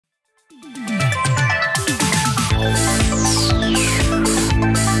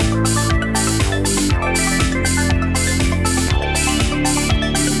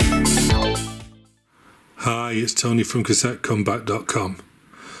Tony from CassetteComeback.com.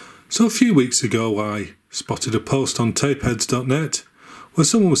 So a few weeks ago I spotted a post on tapeheads.net where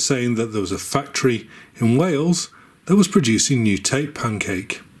someone was saying that there was a factory in Wales that was producing new tape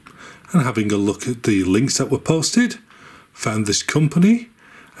pancake. And having a look at the links that were posted, found this company,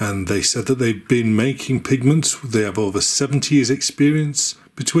 and they said that they've been making pigments. They have over 70 years experience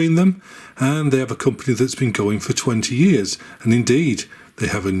between them, and they have a company that's been going for 20 years. And indeed, they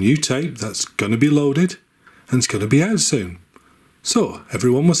have a new tape that's going to be loaded and it's going to be out soon. So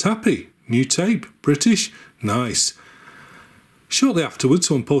everyone was happy. New tape, British, nice. Shortly afterwards,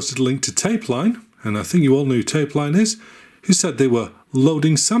 someone posted a link to Tapeline, and I think you all know who Tapeline is, who said they were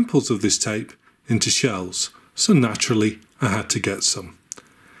loading samples of this tape into shells. So naturally, I had to get some.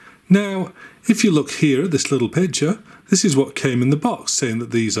 Now, if you look here at this little picture, this is what came in the box, saying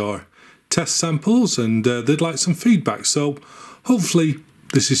that these are test samples and they'd like some feedback. So hopefully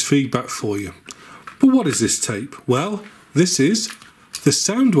this is feedback for you. But what is this tape? Well, this is the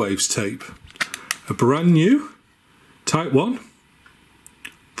Soundwaves tape, a brand new Type 1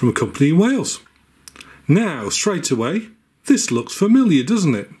 from a company in Wales. Now, straight away, this looks familiar,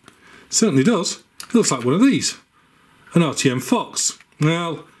 doesn't it? Certainly does. It looks like one of these, an RTM Fox.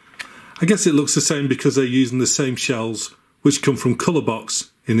 Well, I guess it looks the same because they're using the same shells which come from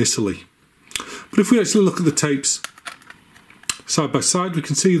Colourbox in Italy. But if we actually look at the tapes side by side, we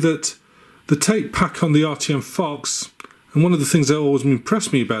can see that the tape pack on the RTM Fox, and one of the things that always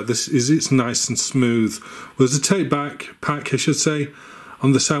impressed me about this is it's nice and smooth, whereas the tape pack, I should say,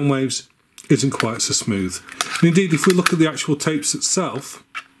 on the Soundwaves isn't quite so smooth. And indeed, if we look at the actual tapes itself,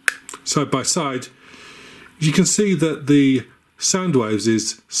 side by side, you can see that the Soundwaves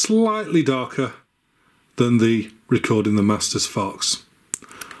is slightly darker than the Recording the Masters Fox.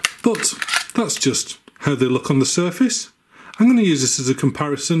 But that's just how they look on the surface. I'm going to use this as a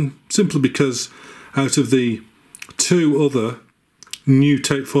comparison simply because out of the two other new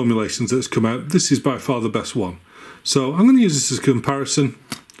tape formulations that's come out, this is by far the best one. So I'm going to use this as a comparison,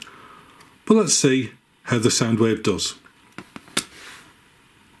 but let's see how the Soundwave does.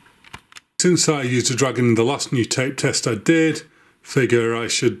 Since I used a Dragon in the last new tape test I did, figure I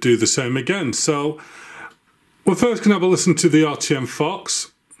should do the same again. So we're first going to have a listen to the RTM Fox.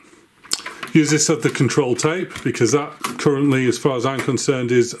 Use this as the control tape because that currently, as far as I'm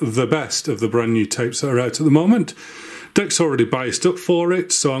concerned, is the best of the brand new tapes that are out at the moment. Deck's already biased up for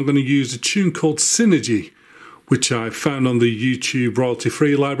it, so I'm going to use a tune called Synergy, which I found on the YouTube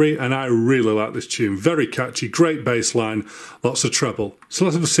royalty-free library, and I really like this tune. Very catchy, great bass line, lots of treble. So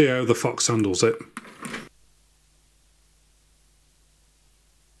let's see how the Fox handles it.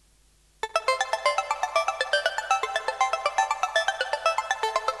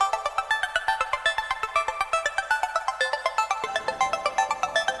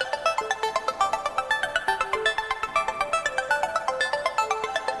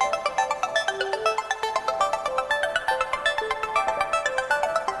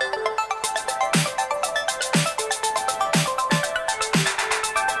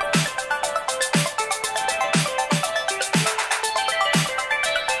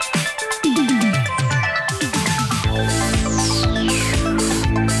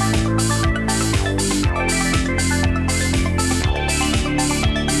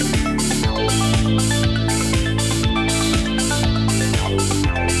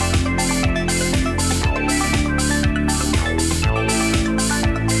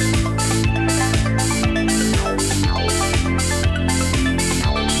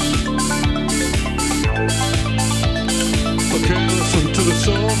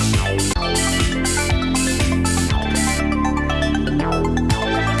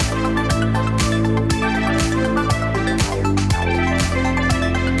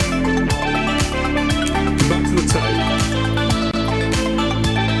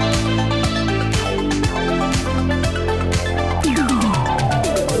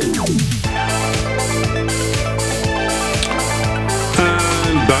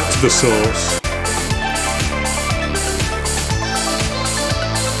 The source.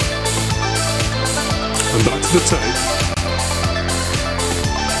 And back to the tape.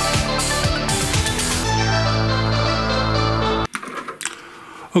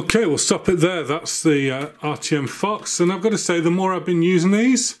 Okay, we'll stop it there. That's the RTM Fox, and I've got to say, the more I've been using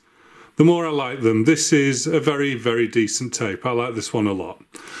these, the more I like them. This is a very, very decent tape. I like this one a lot.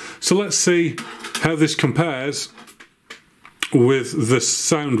 So let's see how this compares with the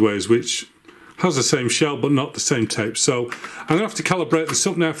Soundwaves, which has the same shell but not the same tape. So I'm going to have to calibrate this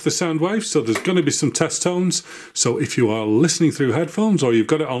up now for the Soundwave, so there's going to be some test tones. So if you are listening through headphones or you've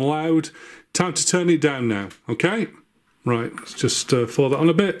got it on loud, time to turn it down now, okay? Right, let's just for that on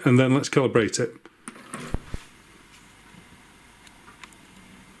a bit and then let's calibrate it.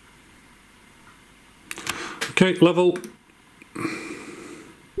 Okay, level.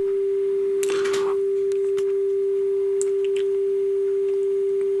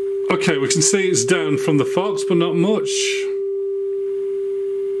 Okay, we can see it's down from the Fox, but not much.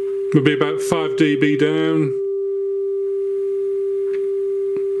 Maybe about 5 dB down.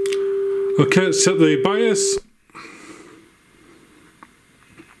 Okay, let's set the bias.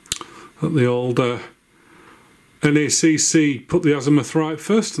 At the old NACC, put the azimuth right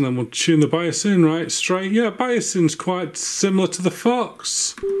first, and then we'll tune the bias in right straight. Yeah, biasing's quite similar to the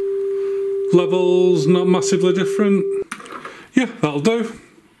Fox. Levels not massively different. Yeah, that'll do.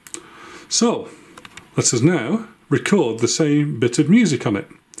 So, let us now record the same bit of music on it.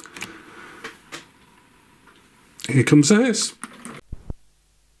 Here comes the hiss.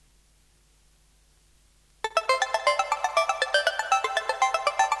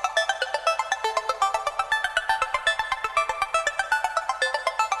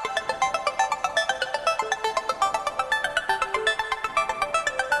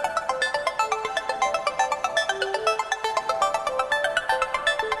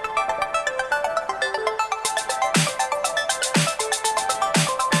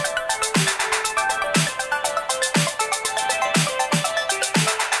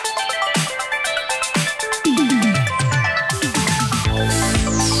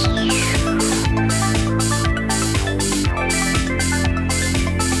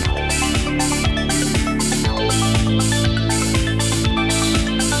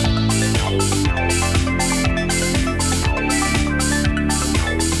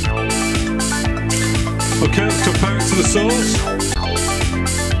 Okay, let's compare it to the source.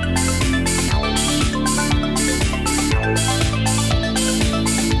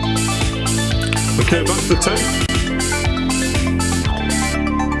 Okay, back to the tape.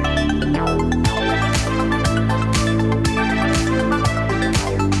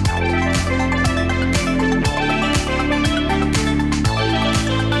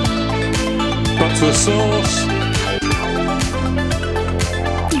 Back to the source.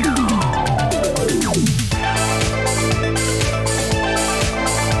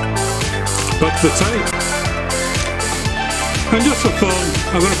 Back to the tape. And just for fun,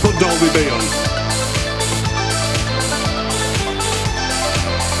 I'm going to put Dolby B on.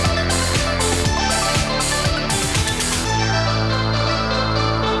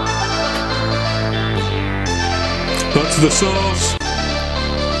 Back to the source.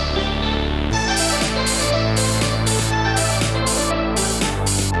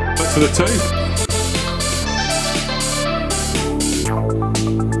 Back to the tape.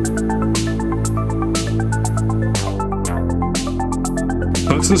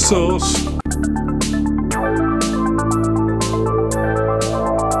 Back to the source.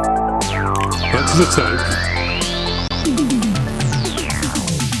 Back to the tape.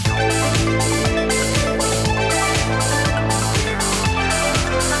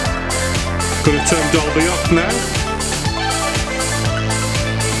 Going to turn Dolby off now.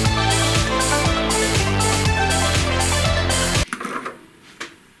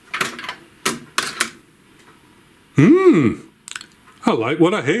 I like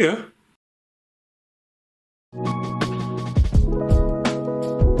what I hear.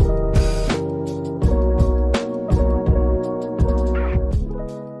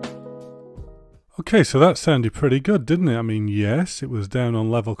 Okay, so that sounded pretty good, didn't it? I mean, yes, it was down on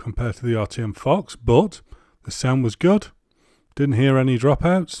level compared to the RTM Fox, but the sound was good. Didn't hear any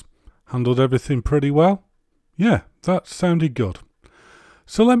dropouts. Handled everything pretty well. Yeah, that sounded good.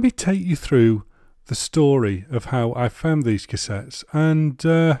 So let me take you through the story of how I found these cassettes, and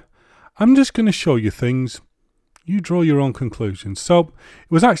I'm just going to show you things. You draw your own conclusions. So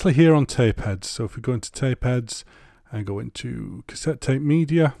it was actually here on Tapeheads. So if we go into Tapeheads and go into cassette tape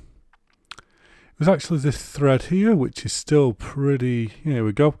media, it was actually this thread here, which is still pretty. Here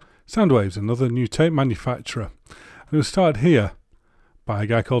we go. Soundwaves, another new tape manufacturer. And it was started here by a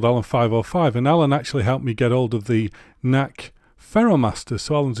guy called Alan 505, and Alan actually helped me get hold of the NAC Ferromaster.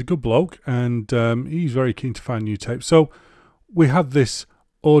 So Alan's a good bloke, and he's very keen to find new tapes. So we had this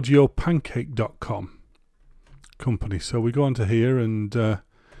audiopancake.com company. So we go onto here, and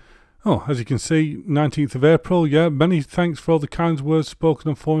oh, as you can see, 19th of April. Yeah, many thanks for all the kind words spoken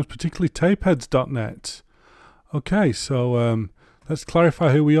on forums, particularly tapeheads.net. Okay, so let's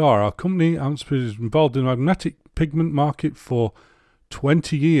clarify who we are. Our company is involved in the magnetic pigment market for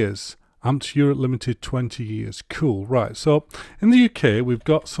 20 years. Amps Europe Limited, 20 years. Cool, right. So in the UK, we've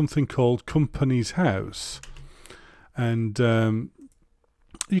got something called Company's House. And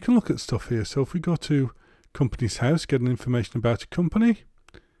you can look at stuff here. So if we go to Company's House, getting information about a company.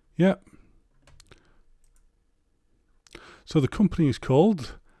 Yep. So the company is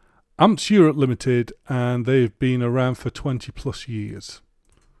called Amps Europe Limited, and they've been around for 20 plus years.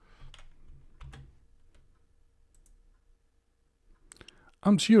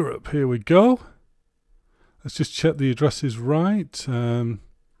 Amps Europe, here we go. Let's just check the address is right. It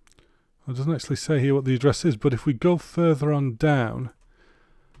doesn't actually say here what the address is, but if we go further on down,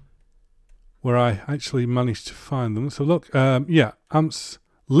 where I actually managed to find them. So look, yeah, Amps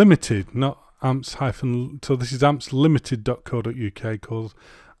Limited, not Amps hyphen. So this is ampslimited.co.uk, called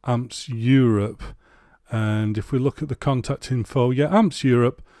Amps Europe. And if we look at the contact info, yeah, Amps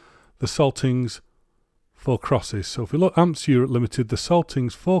Europe, the Saltings, 4 Crosses. So if we look, Amps Europe Limited, the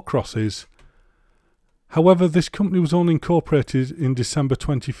Saltings, 4 Crosses. However, this company was only incorporated in December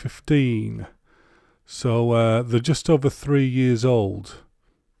 2015. So they're just over 3 years old.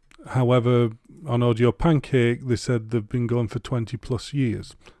 However, on Audio Pancake, they said they've been going for 20 plus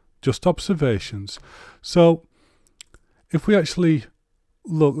years. Just observations. So if we actually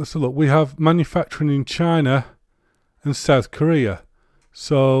look, let's have a look. We have manufacturing in China and South Korea.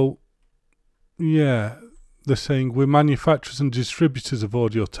 So, yeah, they're saying we're manufacturers and distributors of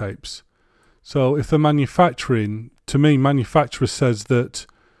audio tapes. So if they're manufacturing, to me, manufacturer says that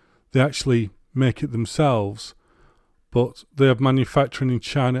they actually make it themselves, but they have manufacturing in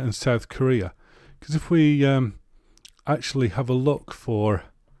China and South Korea. Because if we actually have a look for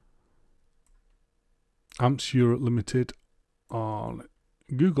Amps Europe Limited on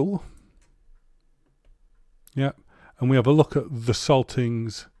Google, yeah, and we have a look at the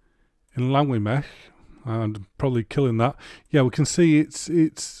Saltings in Langwimech, and probably killing that. Yeah, we can see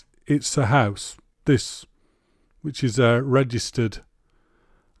it's a house. This, which is a registered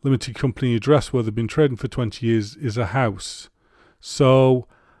limited company address where they've been trading for 20 years, is a house. So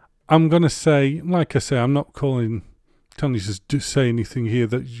I'm going to say, like I say, I'm not telling you to say anything here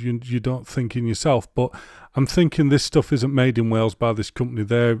that you don't think in yourself, but I'm thinking this stuff isn't made in Wales by this company.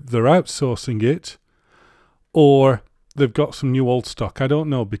 They're outsourcing it, or they've got some new old stock. I don't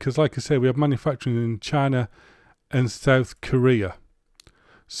know, because like I say, we have manufacturing in China and South Korea.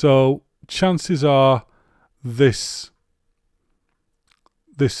 So chances are this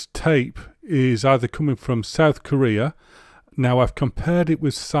tape is either coming from South Korea. Now I've compared it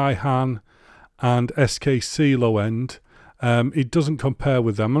with Saihan and SKC low end. It doesn't compare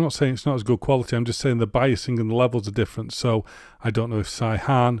with them. I'm not saying it's not as good quality. I'm just saying the biasing and the levels are different. So I don't know if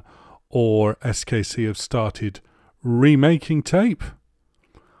Saihan or SKC have started remaking tape,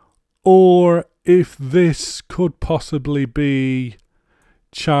 or if this could possibly be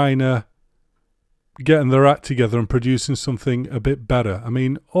China getting their act together and producing something a bit better. I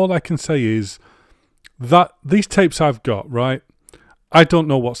mean, all I can say is that these tapes I've got, right, I don't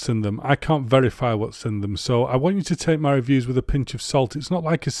know what's in them. I can't verify what's in them. So I want you to take my reviews with a pinch of salt. It's not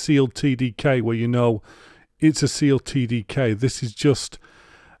like a sealed TDK where you know it's a sealed TDK. This is just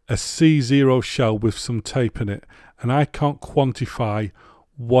a C0 shell with some tape in it, and I can't quantify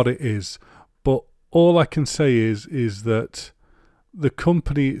what it is. But all I can say is that the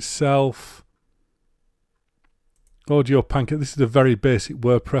company itself, Audio Pancake, this is a very basic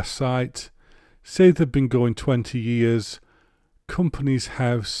WordPress site. Say they've been going 20 years. Company's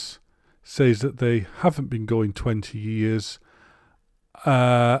house says that they haven't been going 20 years.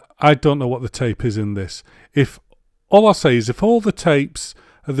 I don't know what the tape is in this. All I'll say is if all the tapes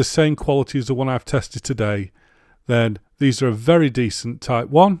are the same quality as the one I've tested today, then these are a very decent Type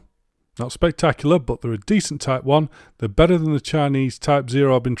 1. Not spectacular, but they're a decent Type 1. They're better than the Chinese Type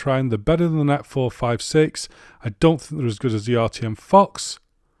 0 I've been trying. They're better than the Nat 456. I don't think they're as good as the RTM Fox,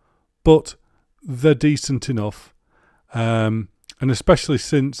 but they're decent enough. And especially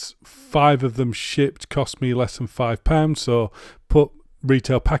since 5 of them shipped cost me less than £5, so put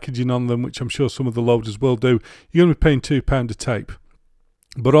retail packaging on them, which I'm sure some of the loaders will do, you're going to be paying £2 a tape.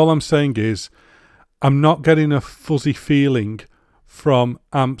 But all I'm saying is I'm not getting a fuzzy feeling from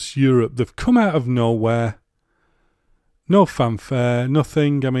Amps Europe. They've come out of nowhere, no fanfare,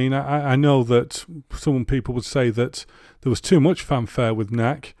 nothing. I mean, I know that some people would say that there was too much fanfare with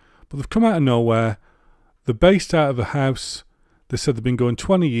NAC, but they've come out of nowhere. They're based out of a house. They said they've been going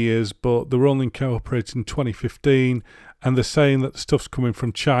 20 years, but they were only incorporated in 2015, and they're saying that the stuff's coming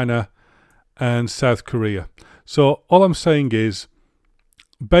from China and South Korea. So all I'm saying is,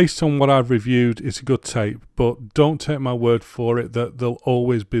 based on what I've reviewed, it's a good tape, but don't take my word for it that there'll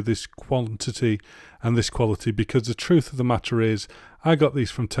always be this quantity and this quality, because the truth of the matter is I got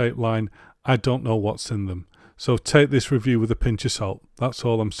these from Tape Line. I don't know what's in them. So take this review with a pinch of salt. That's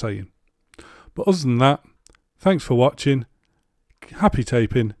all I'm saying. But other than that, thanks for watching. Happy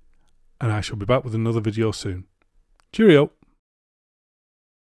taping, and I shall be back with another video soon. Cheerio.